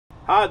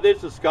Hi,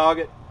 this is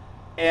Scoggett,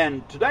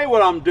 and today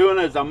what I'm doing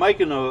is I'm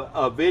making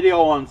a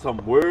video on some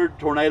weird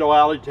Tornado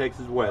Alley,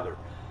 Texas weather.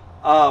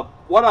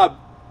 What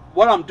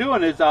I'm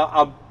doing is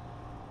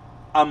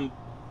I'm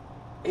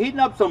heating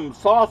up some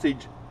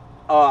sausage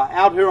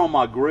out here on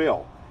my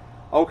grill.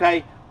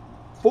 Okay,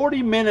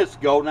 40 minutes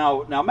ago.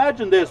 Now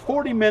imagine this: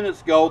 40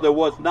 minutes ago there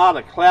was not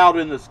a cloud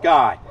in the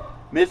sky.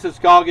 Mrs.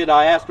 Scoggett,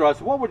 I asked her, I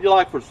said, "What would you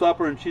like for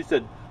supper?" And she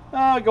said,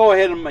 "Go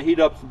ahead and heat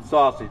up some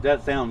sausage.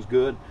 That sounds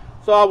good."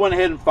 So I went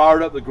ahead and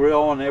fired up the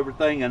grill and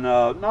everything, and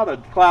not a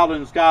cloud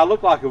in the sky. It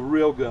looked like a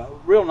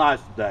real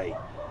nice day.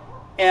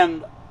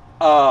 And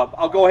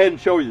I'll go ahead and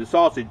show you the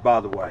sausage,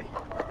 by the way.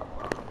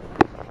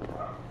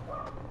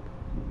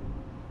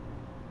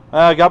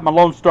 I got my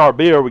Lone Star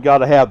beer. We got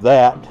to have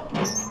that.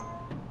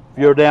 If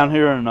you're down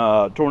here in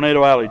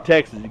Tornado Alley,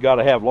 Texas, you got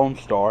to have Lone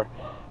Star.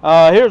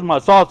 Here's my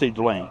sausage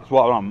links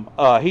while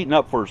I'm heating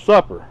up for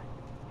supper.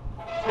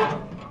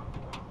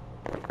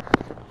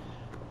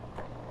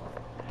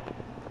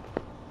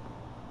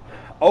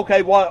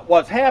 Okay,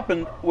 what's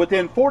happened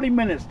within 40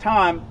 minutes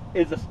time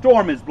is a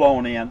storm is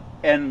blowing in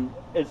and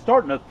it's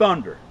starting to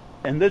thunder.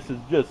 And this is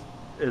just,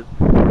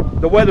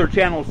 the Weather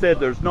Channel said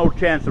there's no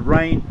chance of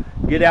rain.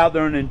 Get out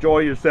there and enjoy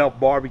yourself,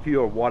 barbecue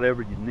or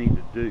whatever you need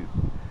to do.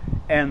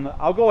 And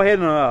I'll go ahead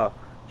and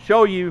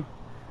show you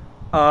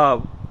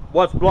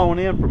what's blowing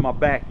in from my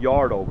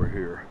backyard over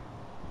here.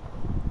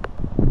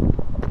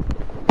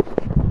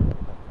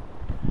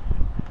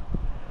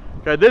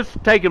 Okay, this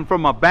is taken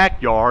from my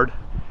backyard.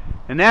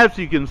 And as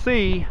you can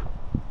see,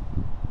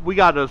 we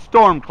got the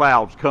storm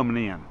clouds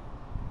coming in.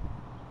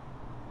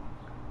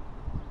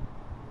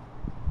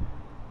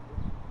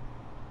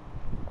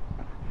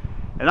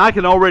 And I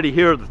can already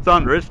hear the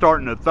thunder. It's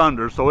starting to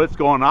thunder, so it's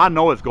going, I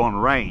know it's going to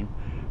rain,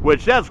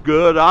 which that's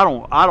good. I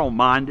don't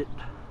mind it.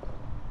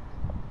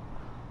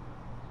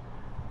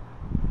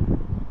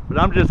 But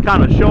I'm just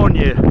kind of showing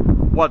you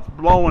what's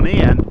blowing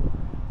in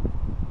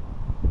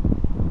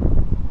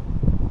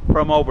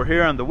from over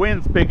here, and the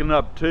wind's picking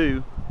up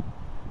too.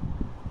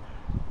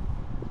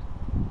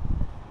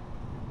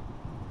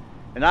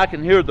 And I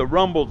can hear the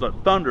rumbles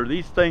of thunder.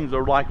 These things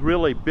are like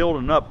really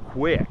building up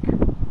quick.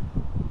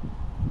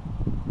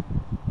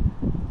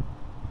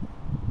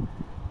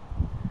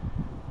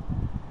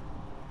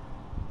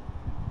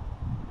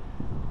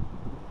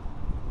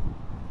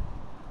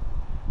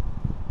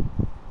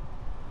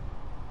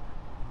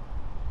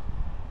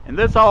 And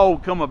this all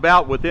come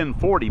about within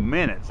 40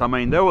 minutes. I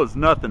mean, there was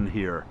nothing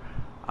here.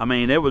 I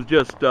mean, it was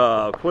just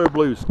clear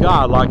blue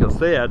sky, like I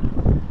said.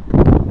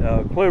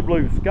 Clear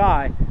blue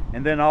sky.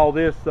 And then all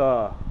this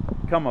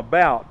come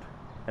about,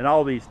 and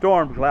all these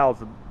storm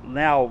clouds are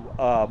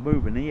now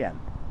moving in.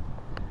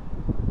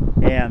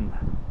 And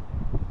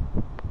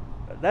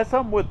that's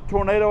something with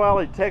Tornado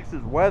Alley,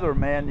 Texas weather,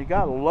 man. You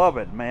gotta love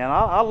it, man.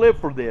 I live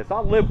for this.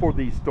 I live for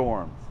these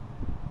storms.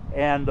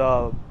 And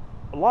a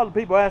lot of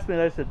people ask me,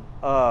 they said,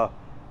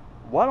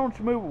 why don't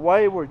you move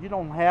away where you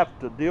don't have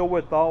to deal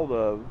with all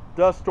the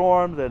dust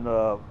storms and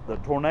the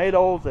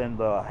tornadoes and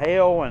the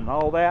hail and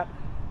all that?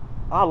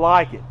 I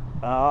like it.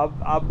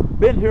 I've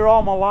been here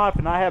all my life,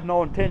 and I have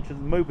no intentions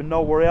of moving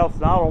nowhere else,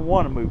 and I don't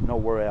want to move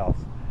nowhere else.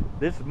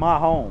 This is my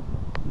home.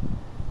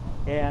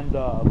 And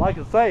like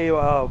I say,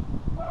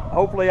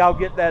 hopefully I'll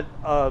get that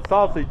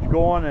sausage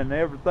going and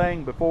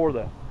everything before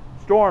the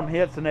storm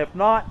hits. And if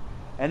not,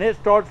 and it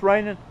starts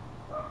raining,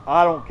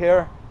 I don't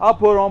care. I'll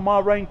put on my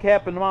rain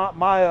cap and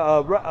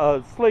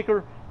my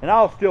slicker, and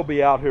I'll still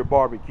be out here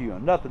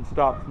barbecuing. Nothing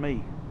stops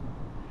me.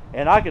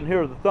 And I can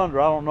hear the thunder.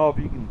 I don't know if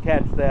you can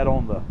catch that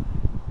on the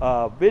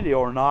video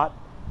or not,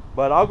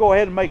 but I'll go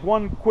ahead and make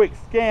one quick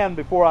scan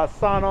before I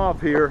sign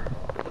off here.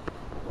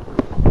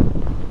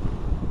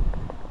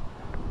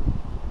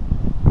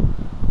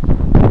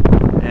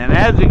 And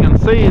as you can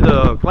see,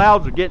 the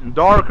clouds are getting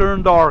darker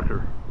and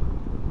darker.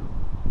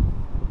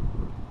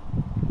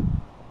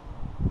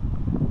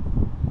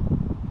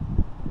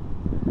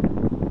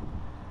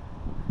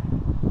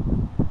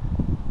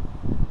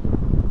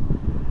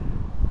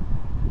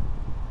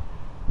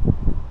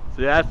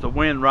 See, that's the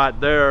wind right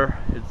there.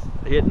 It's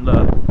hitting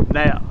the,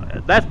 now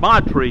that's my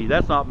tree.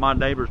 That's not my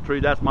neighbor's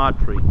tree. That's my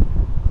tree.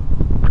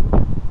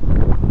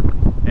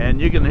 And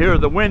you can hear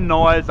the wind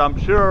noise, I'm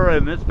sure,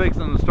 and it's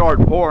fixing to start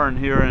pouring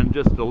here in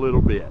just a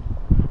little bit.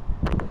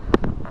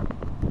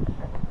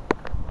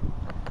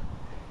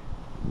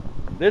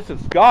 This is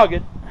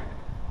Scoggett.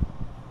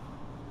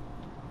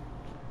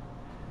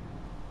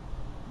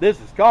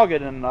 This is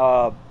Scoggett, and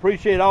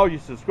appreciate all you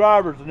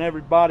subscribers and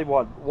everybody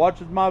what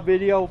watches my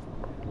videos.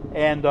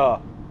 And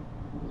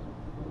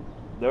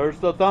there's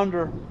the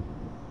thunder,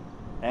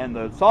 and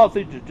the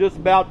sausage is just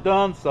about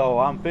done, so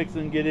I'm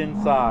fixing to get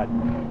inside.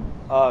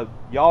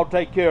 Y'all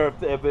take care.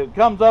 If it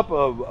comes up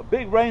a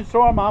big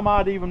rainstorm, I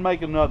might even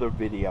make another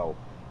video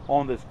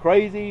on this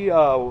crazy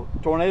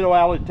Tornado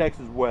Alley,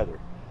 Texas weather.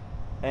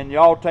 And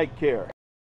y'all take care.